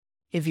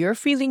If you're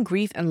feeling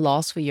grief and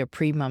loss for your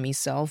pre-mummy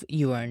self,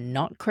 you are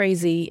not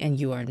crazy and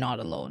you are not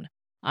alone.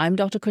 I'm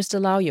Dr.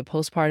 Krista Lau, your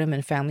postpartum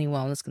and family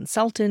wellness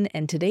consultant,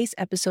 and today's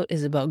episode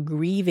is about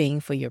grieving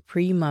for your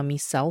pre-mummy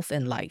self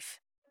and life.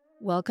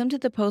 Welcome to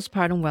the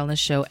Postpartum Wellness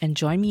Show, and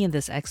join me in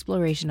this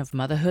exploration of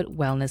motherhood,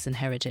 wellness, and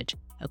heritage.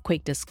 A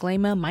quick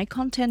disclaimer, my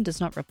content does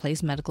not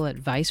replace medical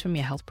advice from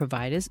your health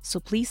providers, so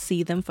please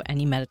see them for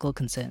any medical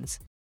concerns.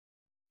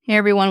 Hey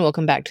everyone,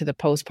 welcome back to the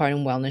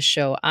Postpartum Wellness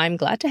Show. I'm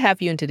glad to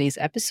have you in today's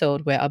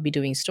episode where I'll be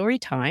doing story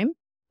time.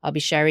 I'll be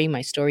sharing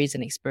my stories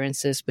and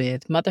experiences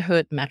with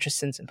motherhood,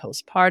 matrescence, and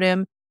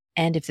postpartum.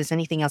 And if there's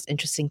anything else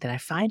interesting that I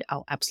find,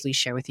 I'll absolutely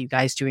share with you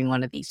guys during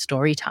one of these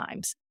story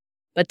times.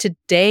 But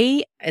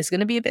today is going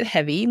to be a bit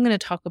heavy. I'm going to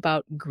talk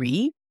about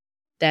grief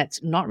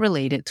that's not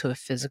related to a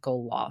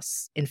physical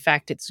loss. In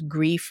fact, it's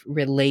grief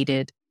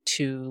related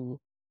to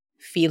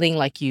feeling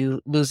like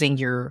you losing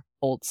your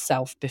old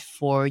self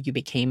before you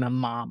became a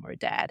mom or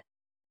dad.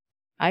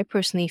 I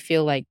personally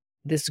feel like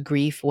this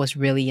grief was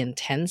really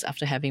intense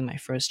after having my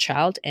first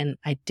child, and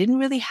I didn't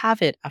really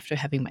have it after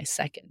having my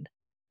second,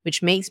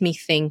 which makes me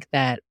think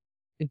that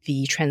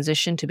the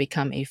transition to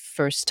become a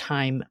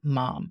first-time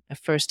mom, a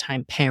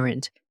first-time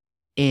parent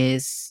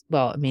is,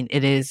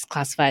 it is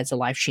classified as a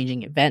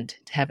life-changing event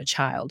to have a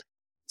child.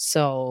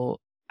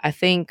 So I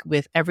think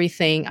with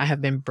everything I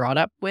have been brought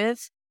up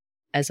with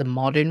as a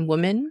modern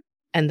woman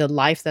and the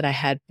life that I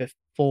had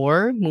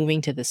before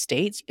moving to the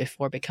States,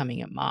 before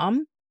becoming a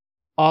mom,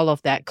 all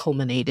of that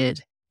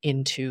culminated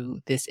into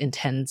this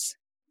intense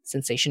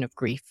sensation of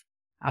grief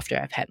after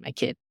I've had my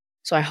kid.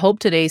 So I hope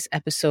today's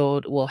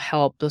episode will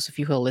help those of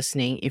you who are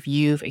listening, if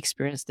you've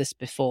experienced this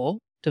before,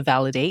 to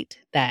validate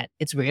that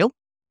it's real,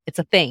 it's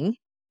a thing,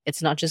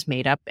 it's not just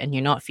made up, and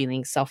you're not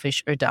feeling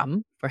selfish or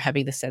dumb for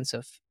having the sense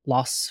of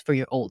loss for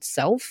your old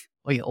self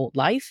or your old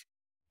life.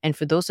 And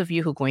for those of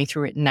you who are going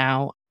through it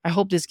now, I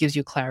hope this gives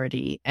you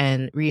clarity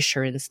and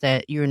reassurance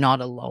that you're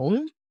not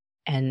alone.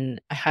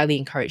 And I highly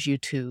encourage you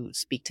to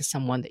speak to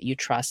someone that you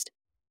trust,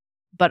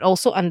 but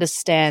also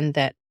understand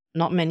that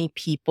not many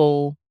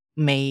people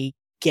may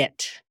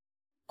get,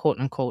 quote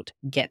unquote,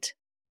 get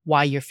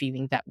why you're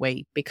feeling that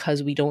way,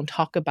 because we don't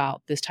talk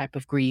about this type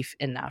of grief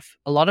enough.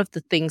 A lot of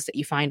the things that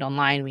you find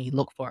online when you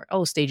look for,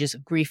 stages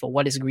of grief or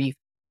what is grief,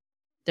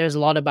 there's a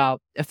lot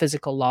about a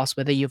physical loss,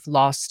 whether you've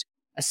lost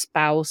a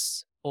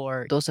spouse,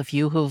 or those of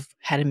you who've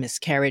had a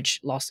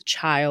miscarriage, lost a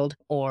child,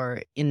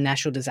 or in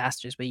natural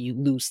disasters where you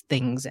lose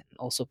things and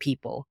also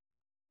people.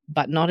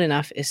 But not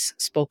enough is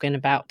spoken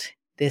about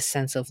this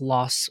sense of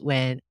loss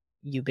when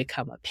you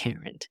become a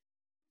parent.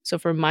 So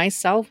for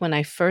myself, when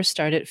I first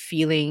started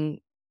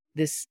feeling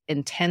this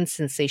intense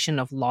sensation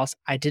of loss,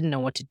 I didn't know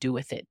what to do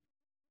with it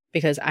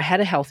because I had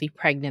a healthy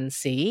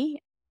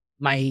pregnancy.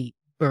 My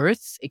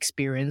birth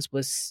experience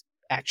was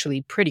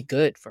actually pretty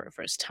good for a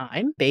first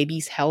time.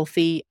 Baby's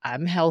healthy.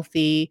 I'm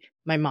healthy.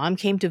 My mom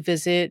came to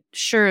visit.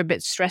 Sure, a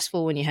bit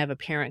stressful when you have a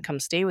parent come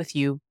stay with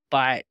you,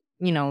 but,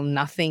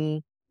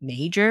 nothing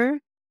major.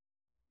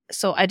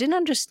 So I didn't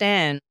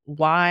understand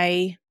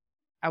why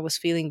I was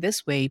feeling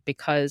this way,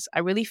 because I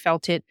really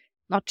felt it,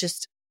 not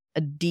just a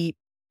deep,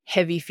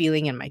 heavy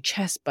feeling in my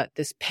chest, but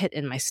this pit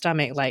in my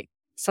stomach, like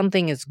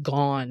something is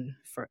gone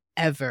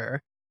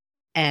forever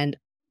and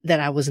that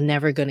I was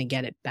never going to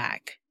get it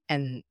back.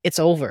 And it's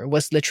over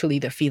was literally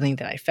the feeling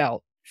that I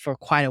felt for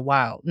quite a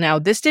while. Now,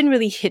 this didn't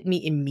really hit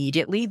me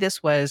immediately.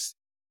 This was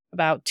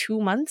about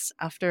 2 months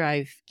after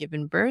I've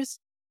given birth,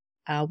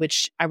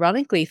 which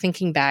ironically,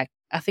 thinking back,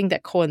 I think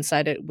that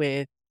coincided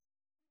with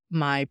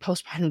my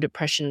postpartum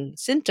depression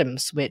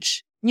symptoms,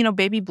 which,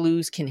 baby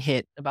blues can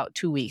hit about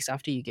 2 weeks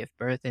after you give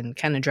birth and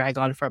kind of drag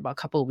on for about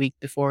a couple of weeks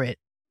before it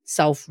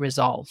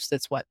self-resolves.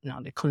 That's what,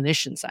 on the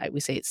clinician side, we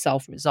say it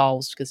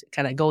self-resolves because it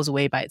kind of goes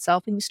away by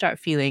itself and you start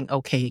feeling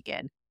okay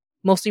again.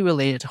 Mostly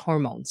related to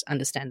hormones,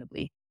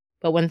 understandably.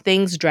 But when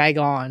things drag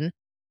on,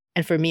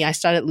 and for me, I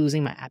started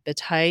losing my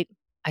appetite.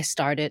 I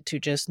started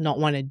to just not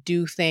want to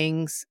do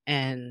things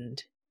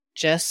and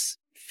just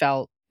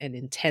felt an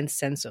intense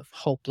sense of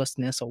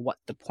hopelessness, or what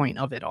the point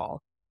of it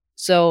all.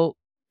 So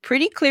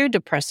pretty clear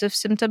depressive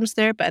symptoms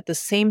there, but at the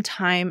same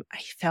time, I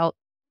felt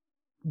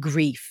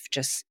grief,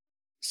 just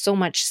so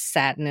much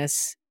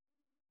sadness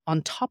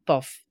on top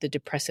of the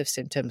depressive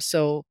symptoms.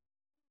 So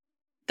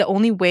the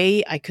only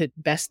way I could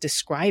best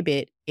describe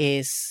it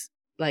is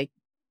like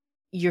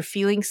you're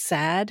feeling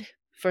sad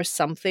for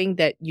something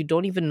that you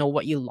don't even know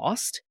what you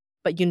lost,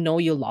 but you know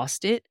you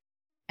lost it.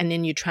 And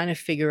then you're trying to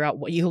figure out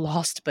what you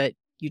lost, but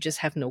you just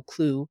have no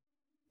clue.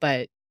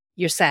 But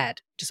you're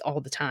sad just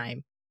all the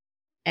time.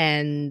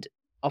 And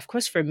of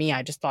course, for me,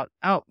 I just thought,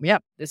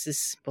 this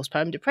is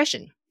postpartum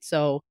depression.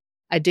 So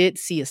I did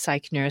see a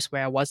psych nurse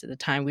where I was at the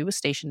time. We were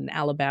stationed in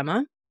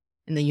Alabama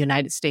in the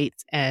United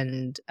States.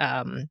 And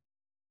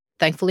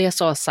thankfully, I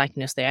saw a psych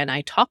nurse there. And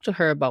I talked to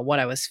her about what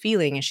I was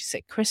feeling. And she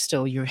said,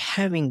 "Crystal, you're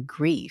having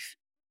grief."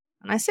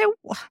 And I said,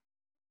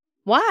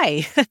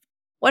 "Why?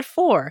 What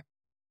for?"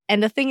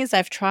 And the thing is,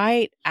 I've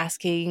tried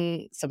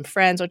asking some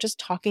friends or just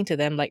talking to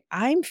them, like,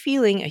 I'm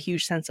feeling a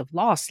huge sense of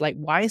loss. Like,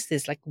 why is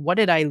this? Like, what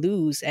did I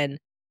lose? And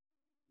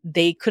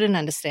they couldn't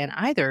understand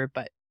either.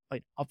 But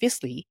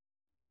obviously,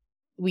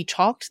 we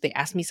talked. They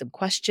asked me some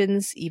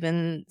questions,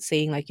 even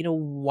saying, like,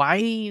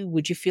 why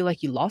would you feel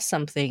like you lost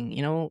something?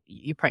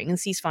 Your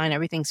pregnancy's fine,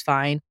 everything's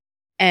fine.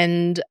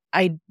 And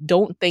I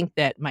don't think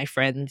that my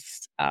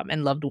friends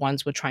and loved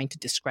ones were trying to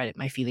discredit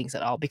my feelings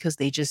at all, because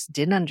they just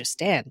didn't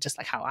understand, just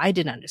like how I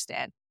didn't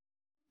understand.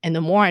 And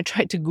the more I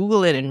tried to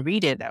Google it and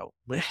read it,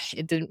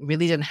 it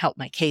didn't help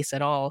my case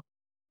at all.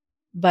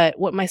 But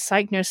what my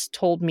psych nurse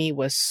told me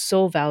was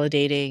so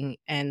validating.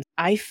 And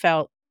I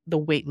felt the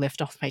weight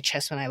lift off my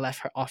chest when I left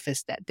her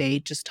office that day,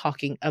 just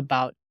talking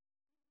about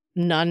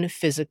non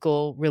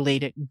physical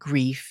related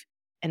grief,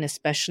 and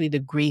especially the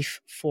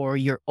grief for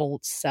your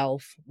old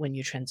self when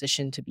you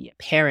transition to be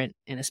a parent,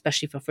 and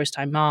especially for first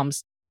time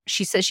moms.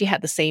 She said she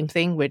had the same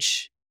thing,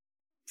 which,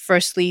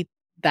 firstly,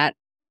 that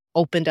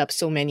opened up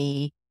so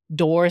many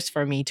doors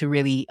for me to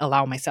really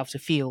allow myself to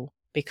feel,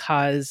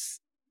 because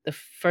the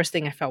first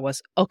thing I felt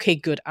was, okay,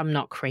 good, I'm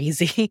not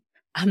crazy.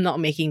 I'm not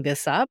making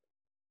this up,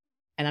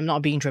 and I'm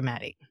not being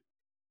dramatic.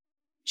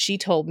 She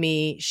told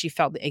me she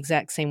felt the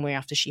exact same way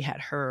after she had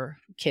her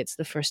kids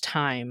the first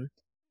time,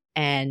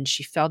 and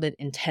she felt an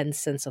intense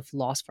sense of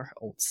loss for her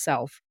old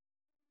self.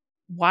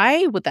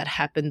 Why would that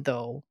happen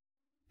though?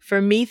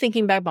 For me,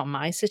 thinking back about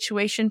my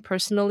situation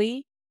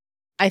personally,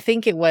 I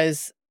think it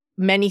was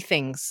many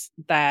things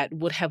that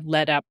would have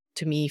led up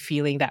to me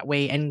feeling that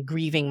way and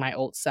grieving my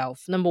old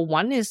self. Number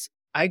one is,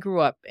 I grew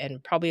up,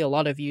 and probably a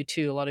lot of you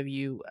too, a lot of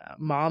you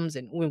moms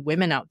and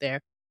women out there,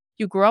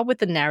 you grow up with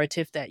the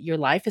narrative that your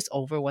life is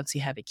over once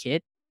you have a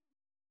kid.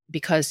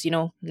 Because,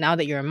 now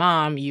that you're a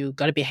mom, you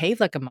got to behave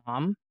like a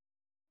mom,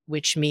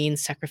 which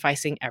means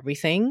sacrificing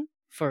everything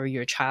for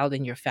your child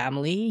and your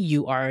family.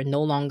 You are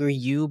no longer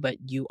you, but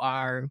you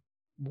are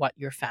what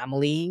your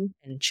family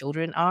and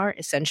children are,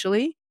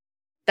 essentially.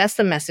 That's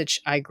the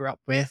message I grew up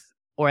with,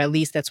 or at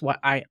least that's what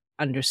I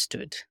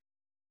understood.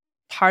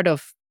 Part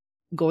of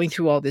going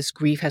through all this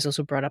grief has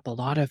also brought up a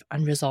lot of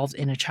unresolved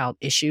inner child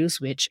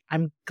issues, which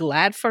I'm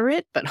glad for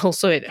it, but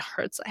also it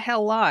hurts a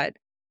hell lot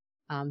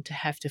to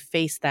have to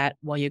face that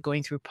while you're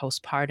going through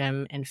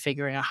postpartum and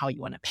figuring out how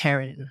you want to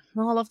parent and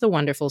all of the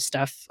wonderful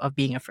stuff of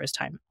being a first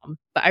time mom.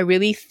 But I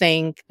really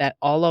think that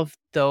all of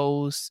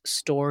those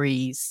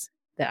stories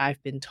that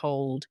I've been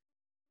told,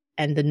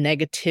 and the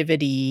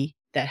negativity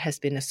that has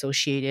been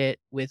associated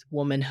with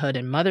womanhood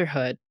and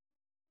motherhood,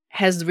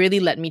 has really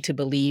led me to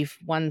believe,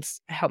 once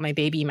I held my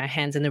baby in my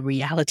hands and the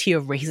reality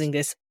of raising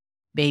this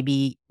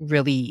baby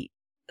really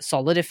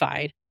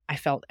solidified, I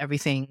felt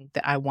everything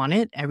that I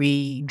wanted,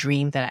 every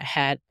dream that I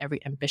had,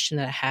 every ambition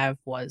that I have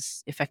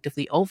was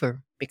effectively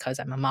over, because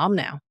I'm a mom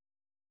now.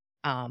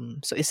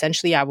 So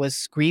essentially, I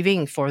was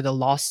grieving for the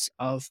loss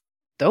of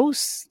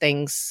those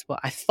things. Well,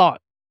 I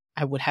thought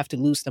I would have to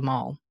lose them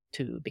all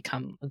to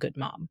become a good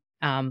mom.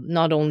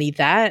 Not only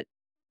that,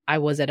 I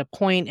was at a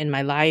point in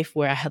my life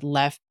where I had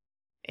left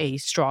a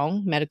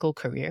strong medical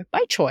career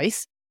by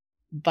choice,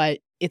 but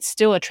it's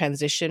still a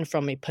transition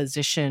from a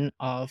position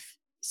of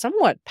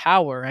somewhat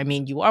power. I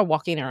mean, you are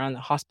walking around the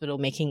hospital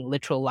making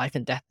literal life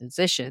and death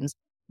decisions,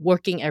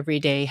 working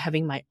every day,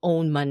 having my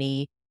own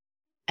money,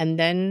 and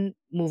then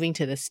moving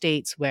to the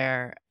States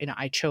where,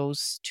 I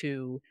chose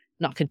to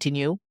not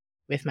continue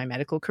with my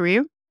medical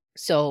career.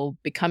 So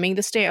becoming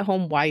the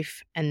stay-at-home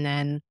wife and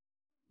then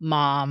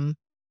mom,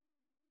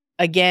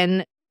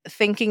 again,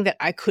 thinking that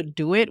I could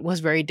do it was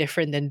very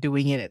different than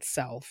doing it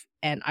itself.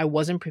 And I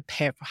wasn't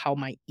prepared for how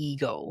my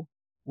ego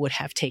would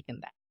have taken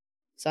that.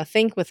 So I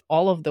think with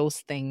all of those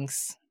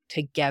things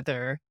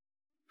together,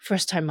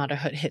 first time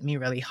motherhood hit me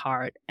really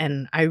hard.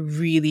 And I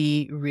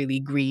really, really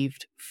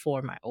grieved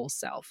for my old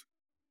self.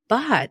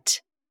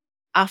 But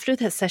after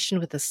that session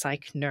with the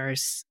psych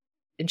nurse,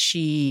 and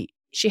she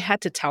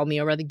had to tell me,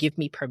 or rather give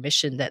me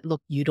permission, that,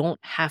 look, you don't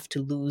have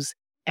to lose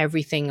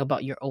everything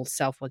about your old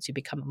self once you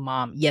become a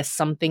mom. Yes,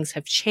 some things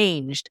have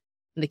changed.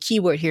 And the key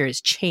word here is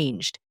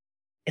changed.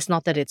 It's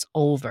not that it's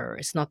over.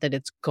 It's not that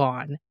it's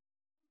gone.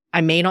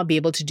 I may not be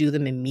able to do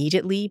them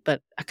immediately,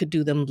 but I could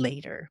do them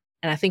later.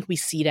 And I think we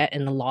see that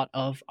in a lot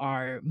of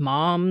our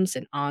moms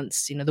and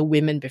aunts, the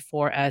women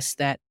before us,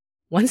 that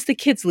once the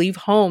kids leave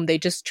home, they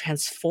just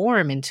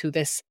transform into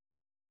this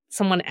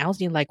someone else.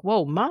 And you're like,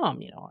 whoa,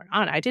 mom, or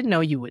aunt, I didn't know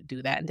you would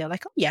do that. And they're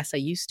like, oh, yes, I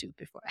used to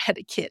before I had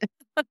a kid.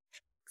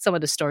 Some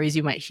of the stories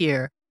you might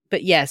hear.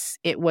 But yes,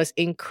 it was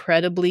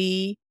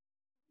incredibly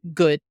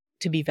good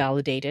to be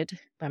validated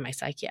by my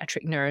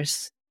psychiatric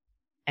nurse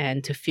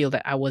and to feel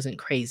that I wasn't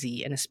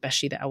crazy, and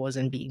especially that I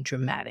wasn't being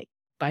dramatic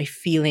by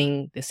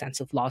feeling the sense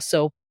of loss.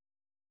 So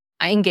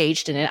I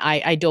engaged in it.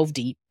 I dove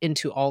deep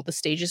into all the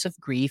stages of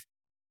grief.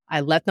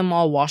 I let them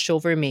all wash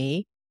over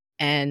me.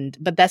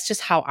 But that's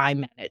just how I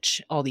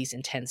manage all these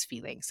intense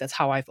feelings. That's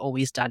how I've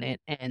always done it.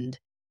 And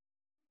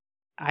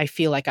I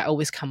feel like I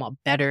always come out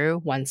better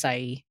once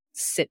I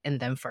sit in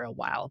them for a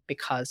while,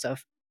 because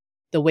of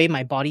the way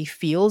my body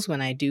feels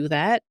when I do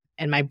that,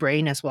 and my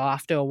brain as well,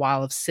 after a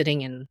while of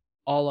sitting in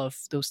all of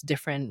those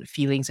different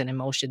feelings and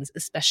emotions,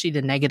 especially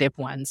the negative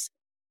ones.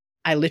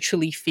 I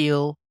literally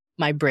feel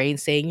my brain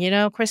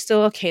saying,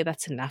 Crystal, okay,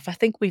 that's enough. I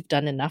think we've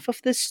done enough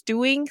of this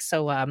stewing.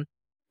 So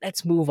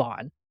let's move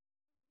on.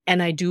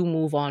 And I do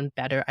move on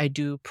better. I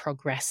do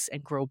progress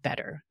and grow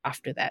better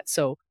after that.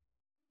 So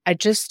I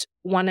just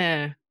want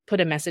to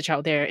put a message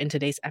out there in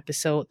today's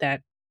episode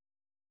that,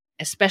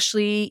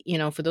 especially,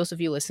 for those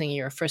of you listening,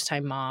 you're a first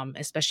time mom,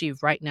 especially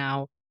right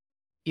now,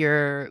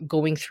 you're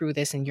going through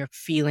this and you're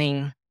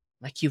feeling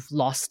like you've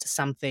lost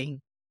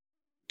something.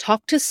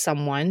 Talk to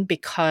someone,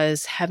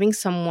 because having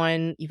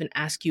someone even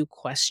ask you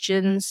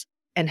questions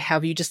and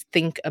have you just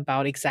think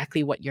about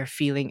exactly what you're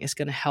feeling is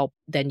going to help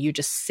than you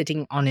just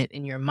sitting on it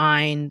in your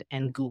mind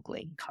and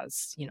Googling,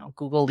 because,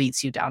 Google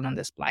leads you down on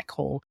this black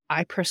hole.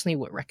 I personally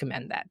would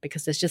recommend that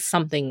because there's just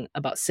something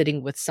about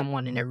sitting with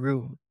someone in a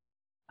room.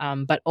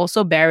 But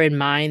also bear in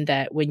mind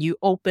that when you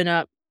open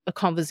up a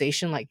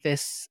conversation like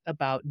this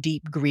about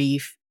deep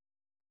grief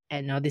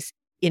and all these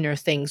inner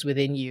things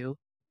within you,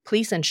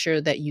 please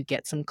ensure that you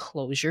get some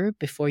closure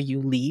before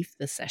you leave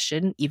the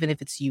session, even if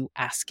it's you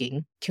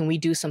asking, can we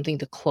do something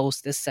to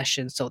close this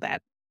session so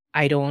that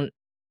I don't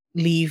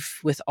leave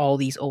with all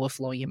these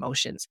overflowing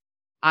emotions?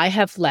 I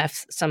have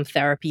left some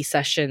therapy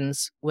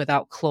sessions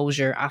without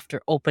closure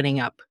after opening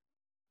up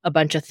a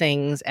bunch of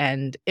things,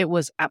 and it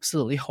was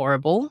absolutely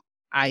horrible.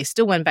 I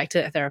still went back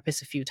to a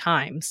therapist a few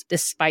times,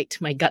 despite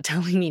my gut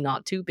telling me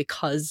not to,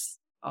 because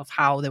of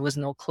how there was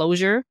no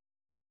closure.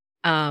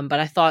 But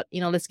I thought,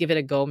 let's give it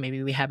a go.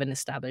 Maybe we haven't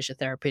established a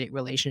therapeutic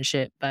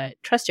relationship, but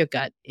trust your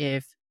gut.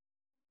 If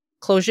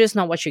closure is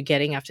not what you're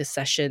getting after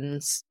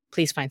sessions,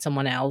 please find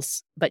someone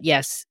else. But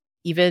yes,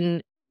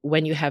 even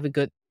when you have a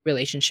good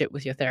relationship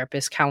with your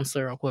therapist,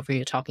 counselor, or whoever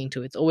you're talking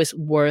to, it's always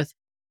worth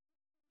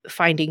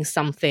finding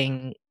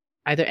something,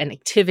 either an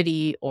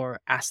activity, or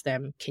ask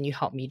them, can you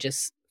help me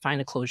just find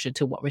a closure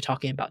to what we're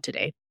talking about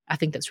today? I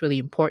think that's really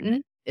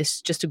important.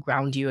 It's just to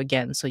ground you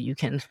again so you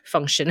can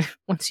function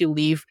once you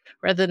leave,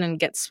 rather than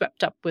get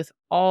swept up with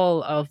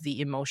all of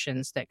the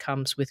emotions that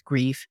comes with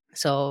grief.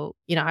 So,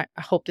 I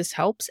hope this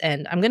helps.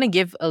 And I'm going to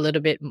give a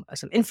little bit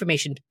some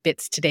information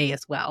bits today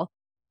as well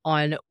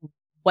on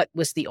what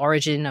was the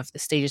origin of the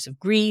stages of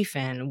grief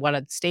and what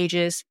are the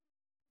stages.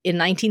 In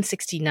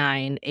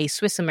 1969, a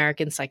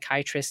Swiss-American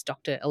psychiatrist,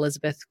 Dr.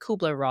 Elizabeth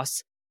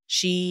Kubler-Ross,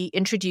 she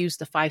introduced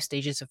the 5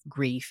 stages of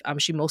grief.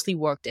 She mostly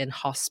worked in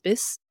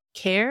hospice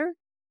care,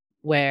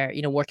 where,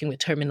 working with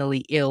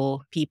terminally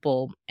ill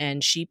people.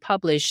 And she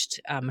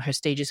published her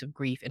stages of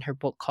grief in her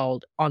book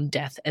called On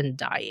Death and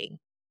Dying.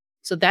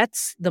 So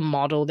that's the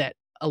model that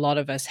a lot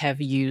of us have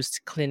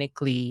used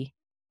clinically.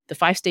 The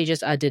 5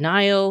 stages are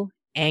denial,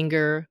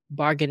 anger,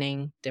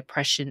 bargaining,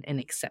 depression, and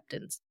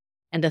acceptance.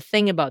 And the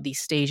thing about these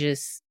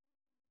stages,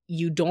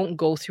 you don't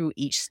go through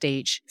each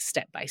stage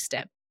step by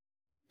step,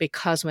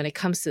 because when it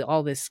comes to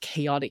all these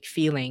chaotic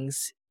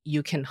feelings,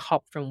 you can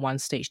hop from one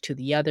stage to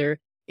the other.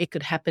 It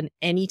could happen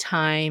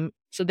anytime.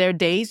 So there are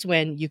days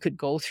when you could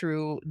go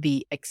through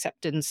the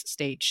acceptance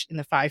stage in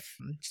the 5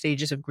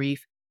 stages of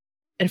grief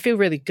and feel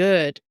really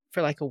good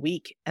for like a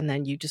week. And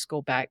then you just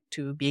go back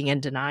to being in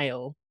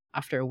denial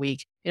after a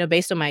week.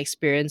 Based on my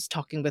experience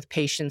talking with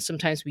patients,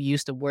 sometimes we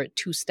use the word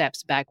 2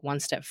 steps back, 1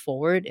 step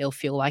forward. It'll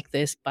feel like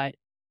this, but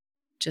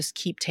just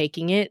keep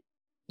taking it.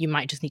 You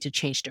might just need to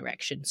change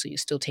direction, so you're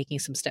still taking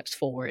some steps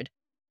forward.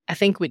 I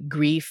think with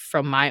grief,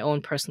 from my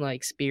own personal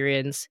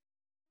experience,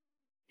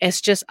 it's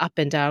just up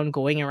and down,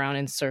 going around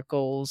in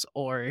circles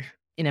or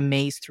in a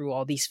maze through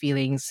all these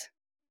feelings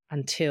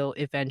until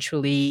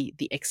eventually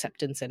the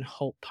acceptance and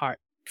hope part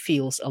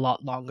feels a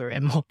lot longer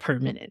and more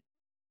permanent.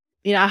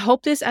 I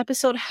hope this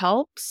episode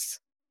helps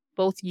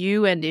both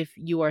you, and if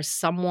you are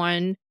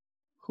someone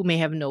who may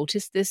have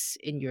noticed this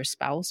in your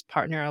spouse,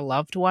 partner, or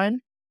loved one,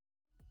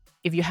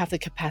 if you have the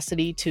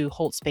capacity to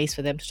hold space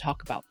for them to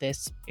talk about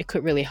this, it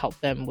could really help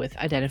them with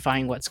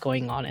identifying what's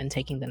going on and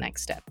taking the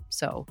next step.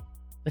 So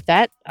with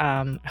that,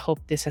 I hope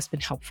this has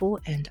been helpful,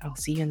 and I'll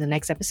see you in the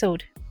next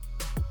episode.